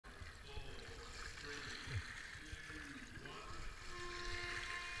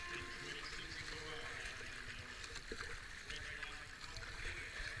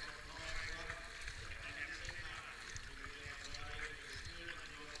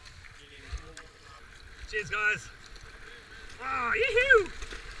Cheers, guys. Oh, yee-hoo!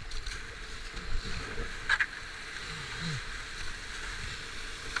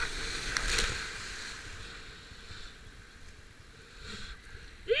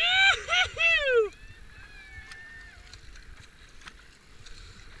 Yee-hoo!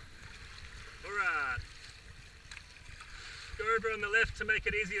 Alright. Go over on the left to make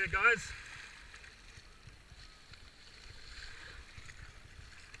it easier, guys.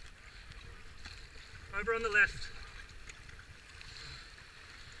 Over on the left.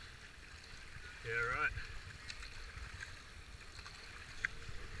 Yeah, right.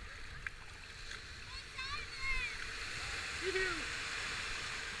 Yoo-hoo!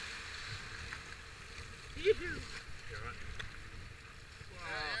 Yoo-hoo! Yeah, right.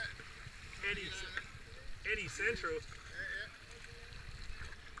 Wow. Eddie Central.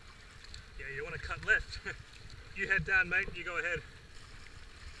 Yeah, you want to cut left. You head down, mate. You go ahead.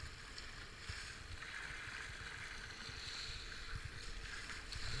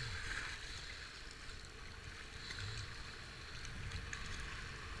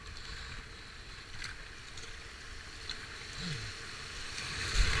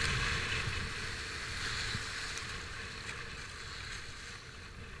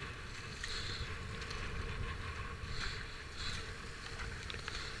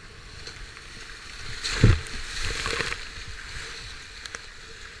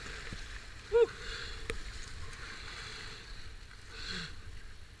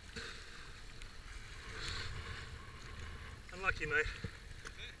 Unlucky, mate.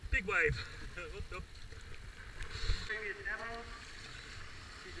 Big wave. Previous Avon,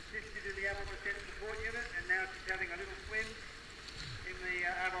 she's assisted in the Avon Descent support unit, and now she's having a little swim in the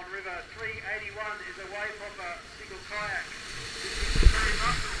Avon River. 381 is away from a single kayak. This is very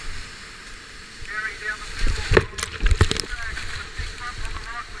muscle. Carrying down the middle of the track. The big bump on the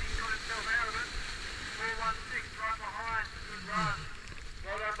right when he got himself out of it. 416 right behind. Good run.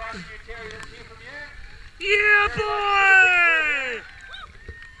 Well done, both of you, Terry. Let's hear from you. Yeah, boy!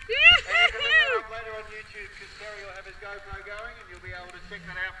 Later on YouTube, because Terry will have his GoPro going, and you'll be able to check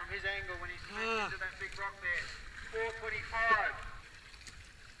that out from his angle when he's smashed into that big rock there. 425.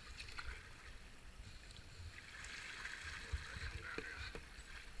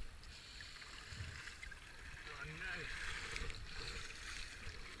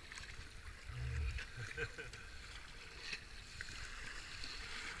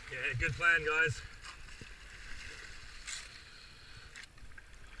 Yeah, good plan, guys.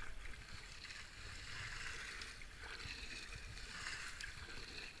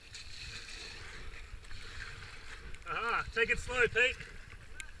 Aha, take it slow, Pete.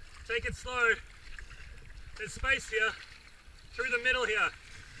 Take it slow. There's space here. Through the middle here.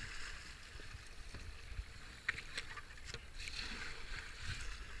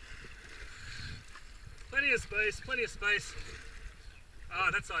 Plenty of space, plenty of space. Ah,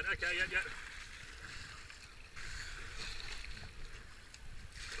 that side, okay, yeah.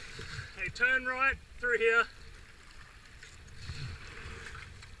 Hey, turn right through here.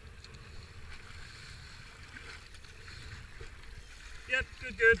 Yep,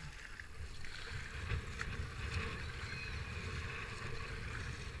 good.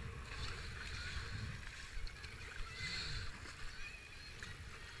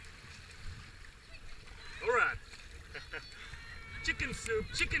 All right. Chicken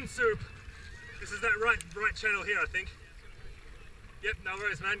soup. This is that right channel here, I think. Yep, no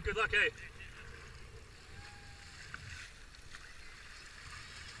worries, man. Good luck, eh?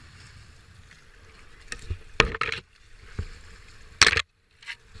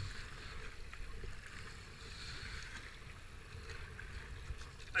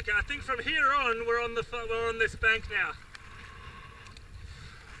 Okay, I think from here on we're on this bank now.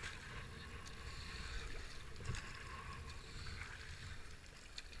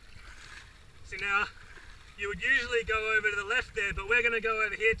 See now, you would usually go over to the left there, but we're going to go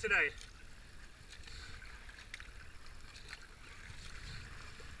over here today.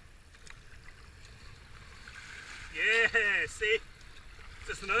 Yeah, see? It's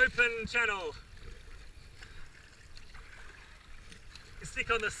just an open channel. You stick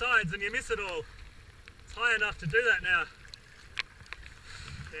on the sides and you miss it all. It's high enough to do that now.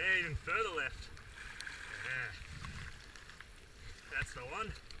 Yeah, even further left. Yeah. That's the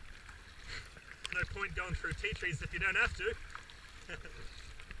one. No point going through TiTrees if you don't have to.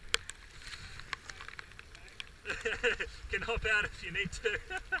 Can hop out if you need to.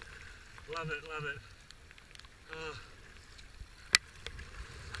 Love it. Oh.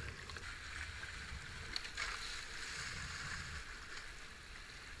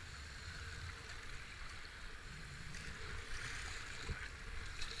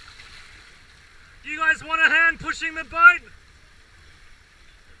 You guys guys want a hand pushing the boat?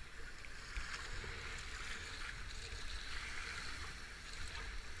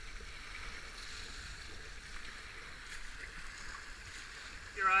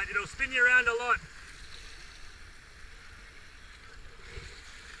 You're right, it'll spin you around a lot.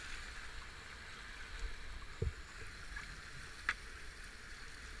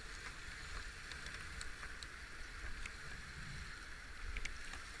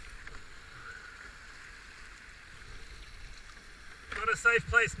 Not a safe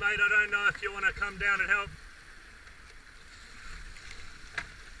place, mate. I don't know if you want to come down and help.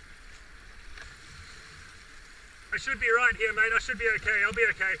 I should be right here, mate. I should be okay. I'll be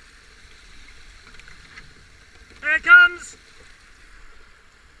okay. Here it comes!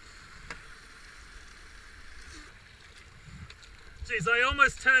 Jeez, I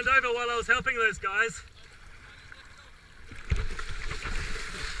almost turned over while I was helping those guys.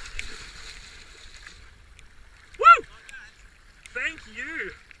 Woo! Thank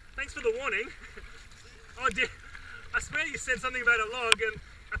you. Thanks for the warning. Oh dear. I swear you said something about a log and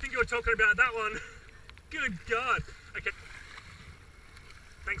I think you were talking about that one. Good God. Okay.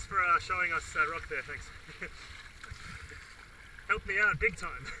 Thanks for showing us rock there, thanks. Helped me out big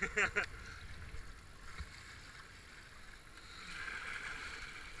time.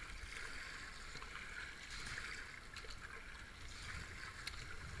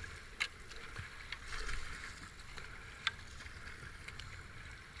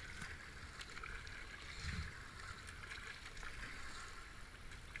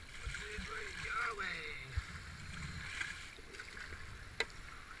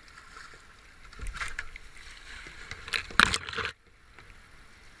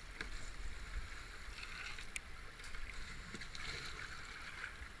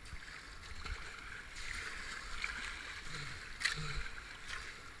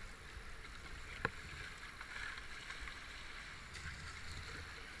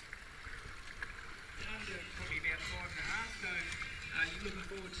 Looking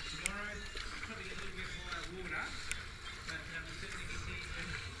forward to tomorrow. Probably a little bit higher water, but we'll certainly get there and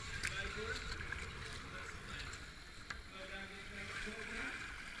go for it.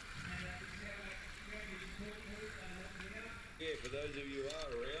 Yeah, for those of you who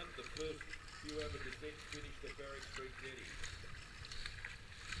are around, the first few Avon Descent finished at Barrack Street Jetty.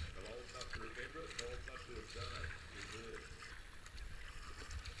 I'm old enough to remember it, and old enough to have done it. Reserve.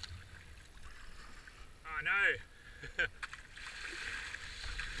 Oh no.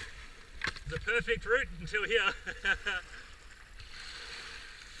 The perfect route until here.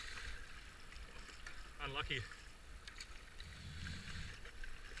 Unlucky.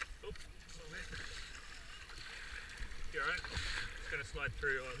 Oop, you alright? It's going to slide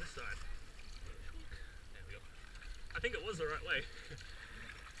through on this side. There we go. I think it was the right way.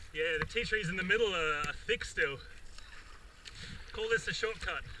 Yeah, the TiTrees in the middle are thick still. Call this a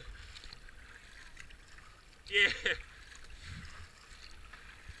shortcut. Yeah.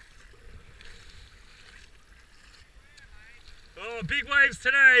 Oh, big waves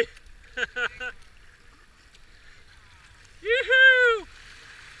today! Yoo-hoo!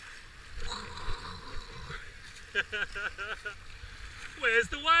 Where's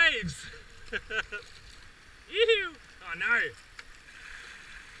the waves? Yoo-hoo! Oh no!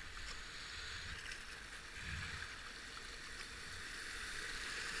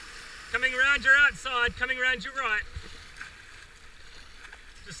 Coming around your outside, coming around your right.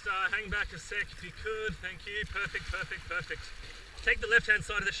 Just hang back a sec if you could, thank you. Perfect, perfect, perfect. Take the left-hand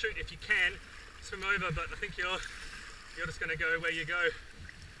side of the chute if you can. Swim over, but I think you're just going to go where you go.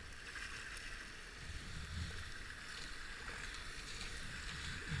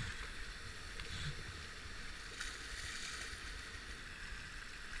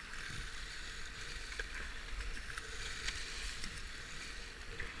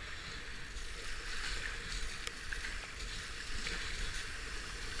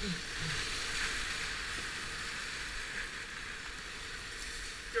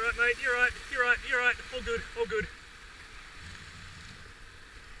 You're right, mate, you're right, you're right, you're right. All good, all good.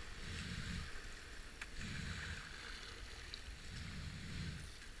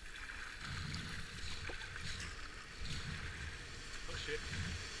 Oh shit.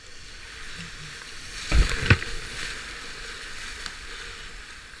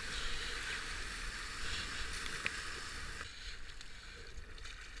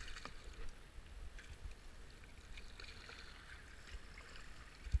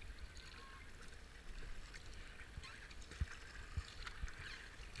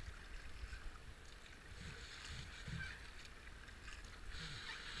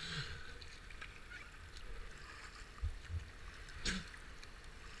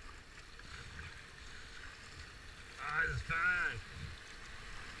 fine.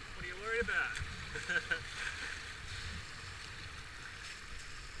 What are you worried about?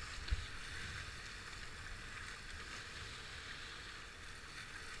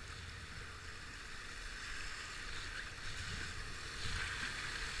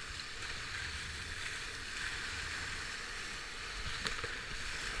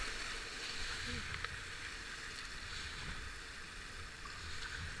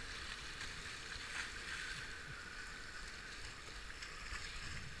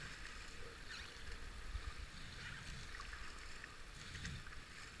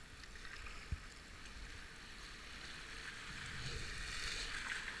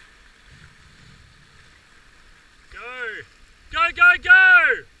 Go, go,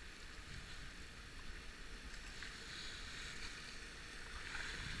 go!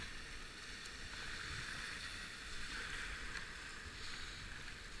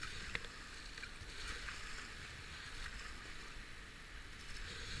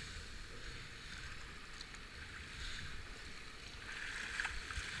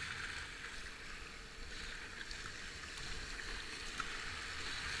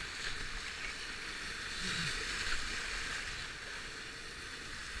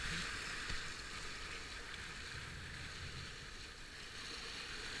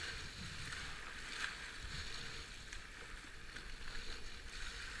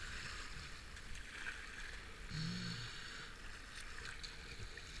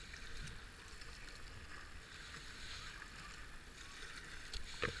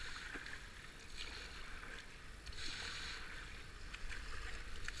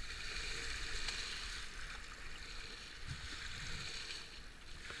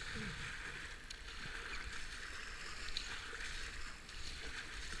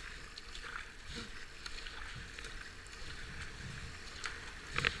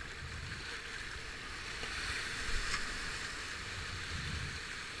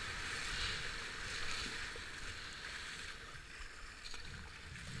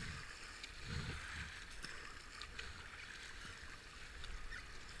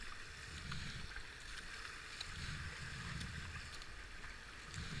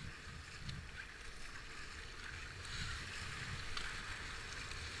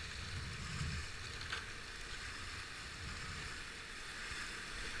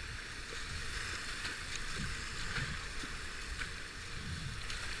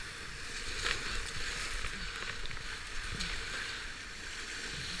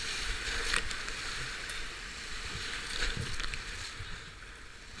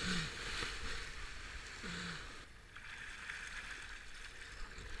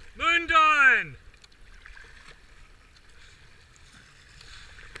 Moondyne!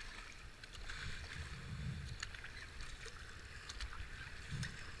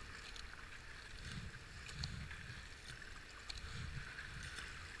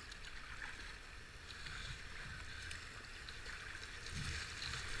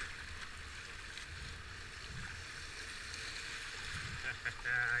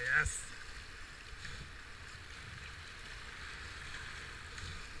 Yes.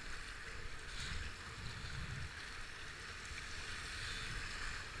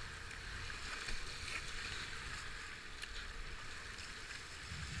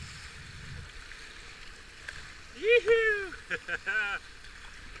 Yoo-hoo!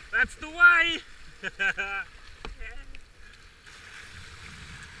 That's the way!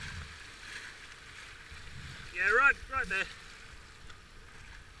 Yeah, right there.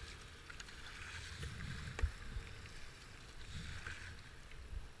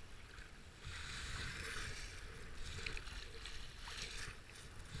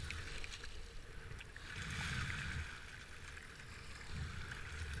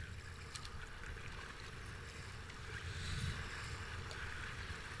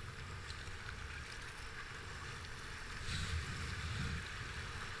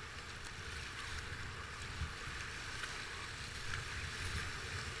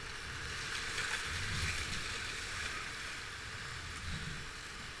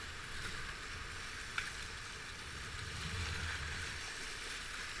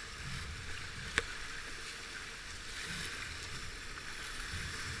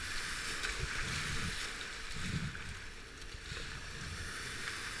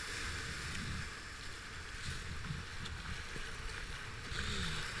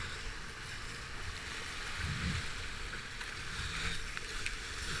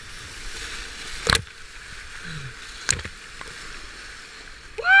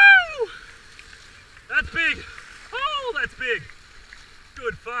 That's big. Oh, that's big.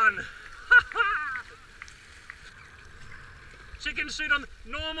 Good fun. Chicken chute on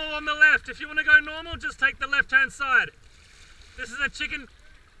normal on the left. If you want to go normal, just take the left-hand side. This is a chicken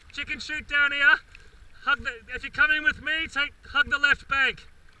chute down here. If you're coming with me, hug the left bank.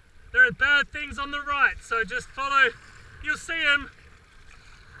 There are bad things on the right, so just follow. You'll see them,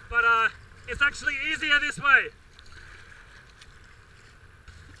 but it's actually easier this way.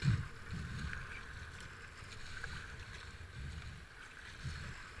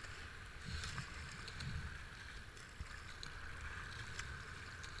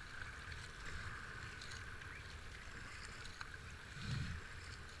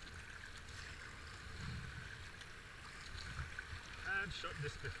 I've shot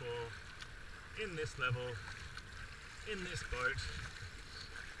this before, in this level, in this boat,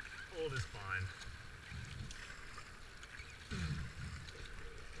 all is fine.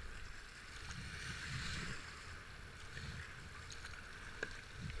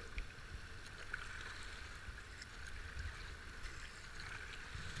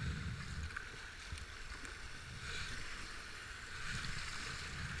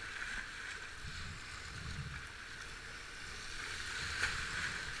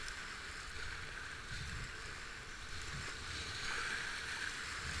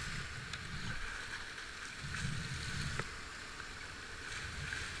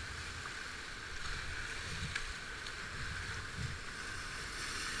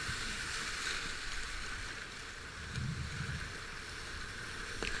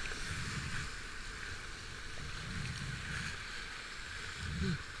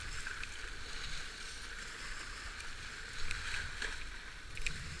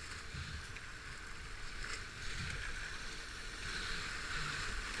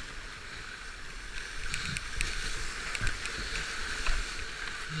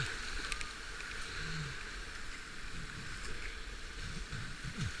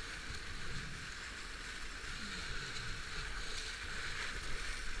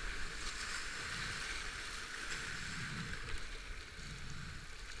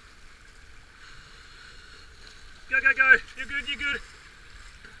 Go. You're good.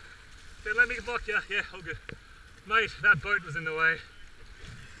 Then let me block you. Yeah, all good. Mate, that boat was in the way.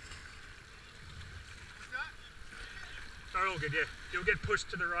 They're all good, yeah. You'll get pushed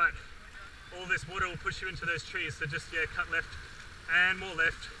to the right. All this water will push you into those trees, so just, yeah, cut left and more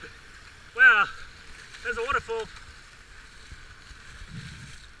left. Wow, there's a waterfall.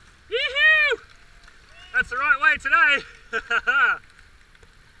 Yee-hoo! That's the right way today.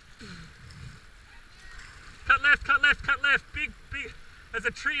 Cut left. Big. There's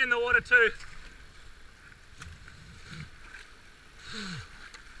a tree in the water too.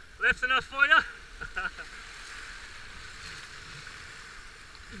 Left's enough for you?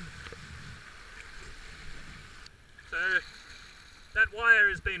 So, that wire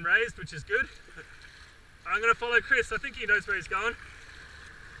has been raised, which is good. I'm going to follow Chris. I think he knows where he's going.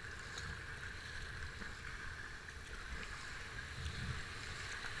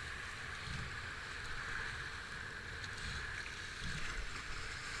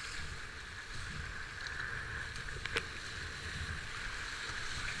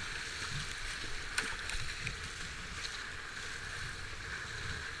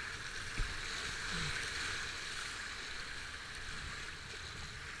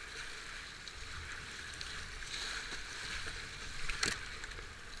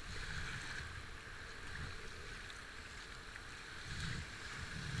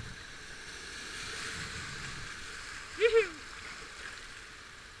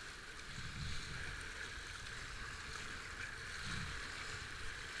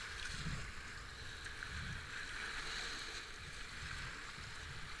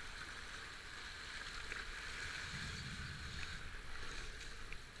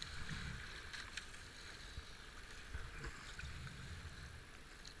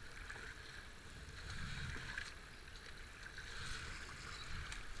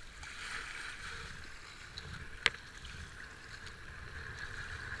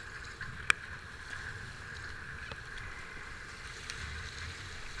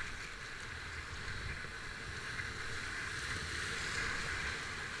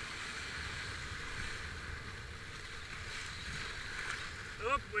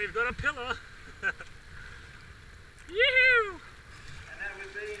 Oh, we've got a pillar. Yoo-hoo! And that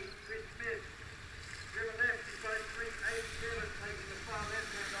would be Chris Smith. River left is boat 387, taking the far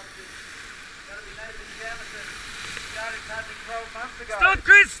left-hand option. That'll be Nathan Jamison. Started hunting 12 months ago. Stop,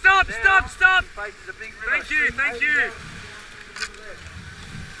 Chris! Stop! Now, Stop! he faces a big river. Thank you.